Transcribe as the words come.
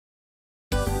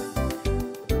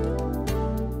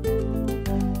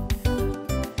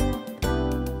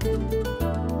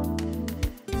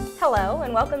Hello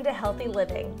and welcome to Healthy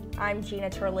Living. I'm Gina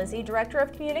Terlizzi, Director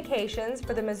of Communications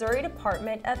for the Missouri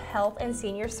Department of Health and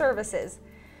Senior Services.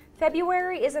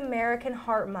 February is American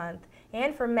Heart Month,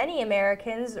 and for many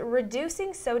Americans,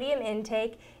 reducing sodium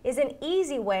intake is an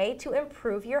easy way to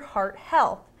improve your heart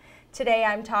health. Today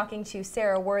I'm talking to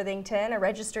Sarah Worthington, a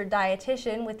registered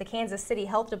dietitian with the Kansas City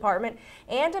Health Department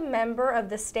and a member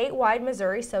of the statewide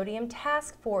Missouri Sodium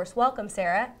Task Force. Welcome,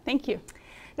 Sarah. Thank you.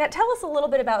 Now tell us a little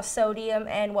bit about sodium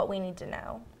and what we need to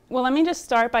know. Well, let me just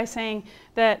start by saying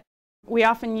that we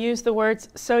often use the words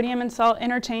sodium and salt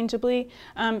interchangeably.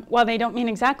 While they don't mean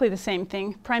exactly the same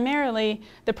thing, primarily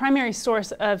the primary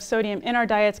source of sodium in our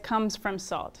diets comes from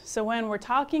salt. So when we're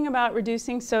talking about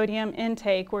reducing sodium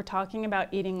intake, we're talking about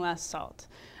eating less salt.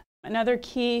 Another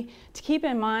key to keep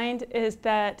in mind is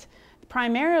that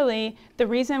primarily, the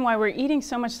reason why we're eating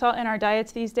so much salt in our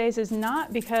diets these days is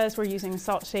not because we're using a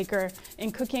salt shaker in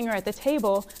cooking or at the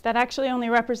table. That actually only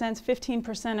represents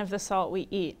 15% of the salt we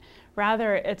eat.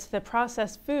 Rather, it's the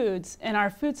processed foods in our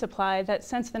food supply that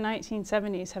since the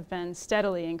 1970s have been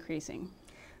steadily increasing.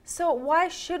 So why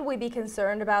should we be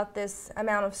concerned about this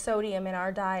amount of sodium in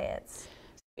our diets?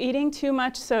 Eating too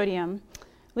much sodium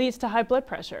leads to high blood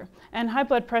pressure. And high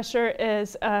blood pressure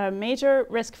is a major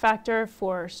risk factor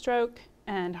for stroke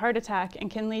and heart attack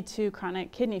and can lead to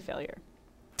chronic kidney failure.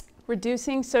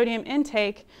 Reducing sodium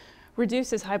intake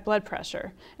reduces high blood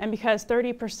pressure. And because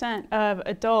 30% of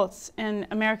adults in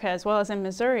America, as well as in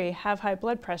Missouri, have high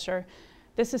blood pressure,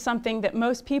 this is something that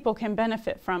most people can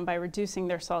benefit from by reducing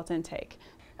their salt intake.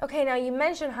 Okay, now you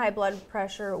mentioned high blood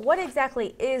pressure. What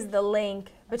exactly is the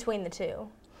link between the two?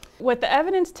 What the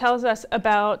evidence tells us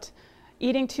about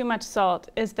eating too much salt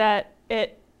is that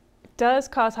it does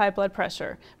cause high blood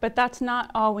pressure, but that's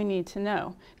not all we need to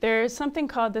know. There is something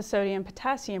called the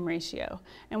sodium-potassium ratio,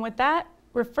 and what that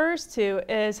refers to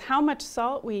is how much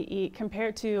salt we eat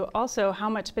compared to also how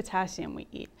much potassium we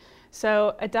eat.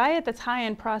 So a diet that's high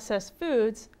in processed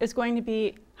foods is going to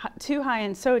be too high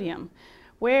in sodium,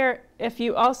 where if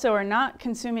you also are not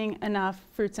consuming enough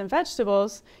fruits and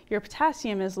vegetables, your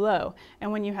potassium is low.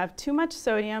 And when you have too much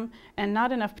sodium and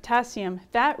not enough potassium,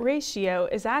 that ratio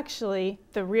is actually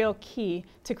the real key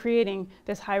to creating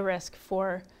this high risk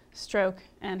for stroke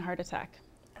and heart attack.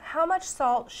 How much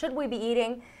salt should we be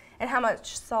eating, and how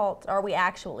much salt are we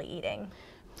actually eating?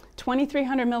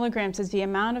 2,300 milligrams is the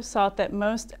amount of salt that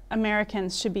most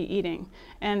Americans should be eating.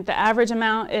 And the average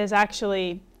amount is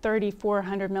actually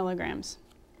 3,400 milligrams.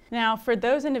 Now, for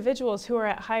those individuals who are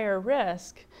at higher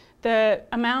risk, the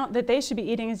amount that they should be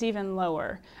eating is even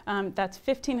lower. That's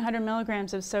 1,500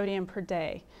 milligrams of sodium per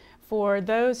day. For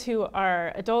those who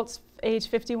are adults age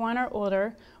 51 or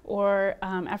older, or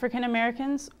African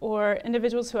Americans, or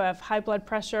individuals who have high blood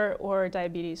pressure or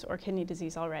diabetes or kidney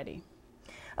disease already.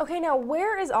 Okay, now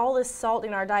where is all this salt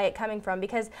in our diet coming from?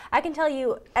 Because I can tell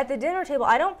you, at the dinner table,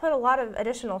 I don't put a lot of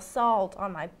additional salt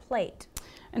on my plate.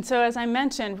 And so as I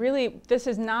mentioned, really this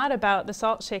is not about the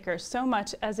salt shaker so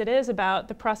much as it is about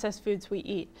the processed foods we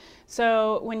eat.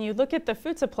 So when you look at the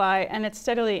food supply and it's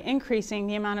steadily increasing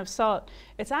the amount of salt,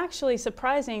 it's actually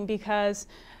surprising because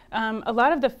a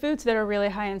lot of the foods that are really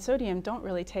high in sodium don't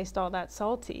really taste all that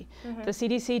salty. Mm-hmm. The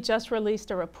CDC just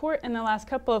released a report in the last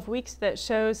couple of weeks that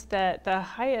shows that the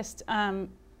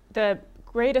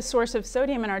greatest source of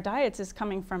sodium in our diets is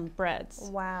coming from breads.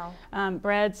 Wow.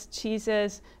 Breads,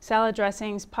 cheeses, salad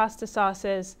dressings, pasta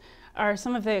sauces are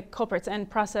some of the culprits, and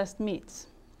processed meats.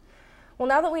 Well,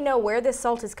 now that we know where this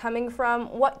salt is coming from,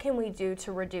 what can we do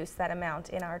to reduce that amount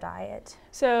in our diet?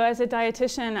 So as a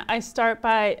dietitian, I start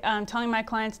by telling my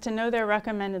clients to know their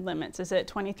recommended limits. Is it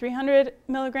 2,300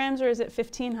 milligrams or is it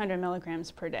 1,500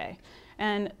 milligrams per day?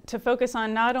 And to focus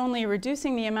on not only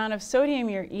reducing the amount of sodium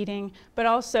you're eating, but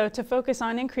also to focus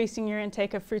on increasing your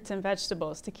intake of fruits and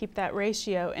vegetables to keep that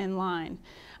ratio in line.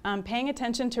 Paying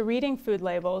attention to reading food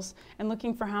labels and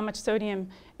looking for how much sodium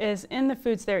is in the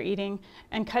foods they're eating,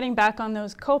 and cutting back on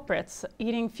those culprits,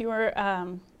 eating fewer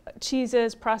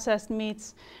cheeses, processed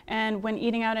meats, and when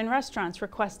eating out in restaurants,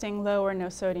 requesting low or no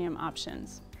sodium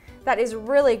options. That is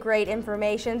really great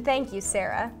information. Thank you,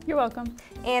 Sarah. You're welcome.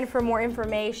 And for more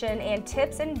information and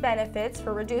tips and benefits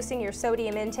for reducing your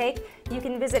sodium intake, you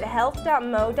can visit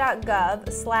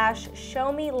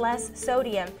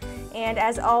health.mo.gov/showmelesssodium. And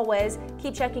as always,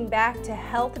 keep checking back to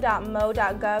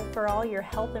health.mo.gov for all your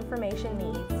health information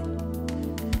needs.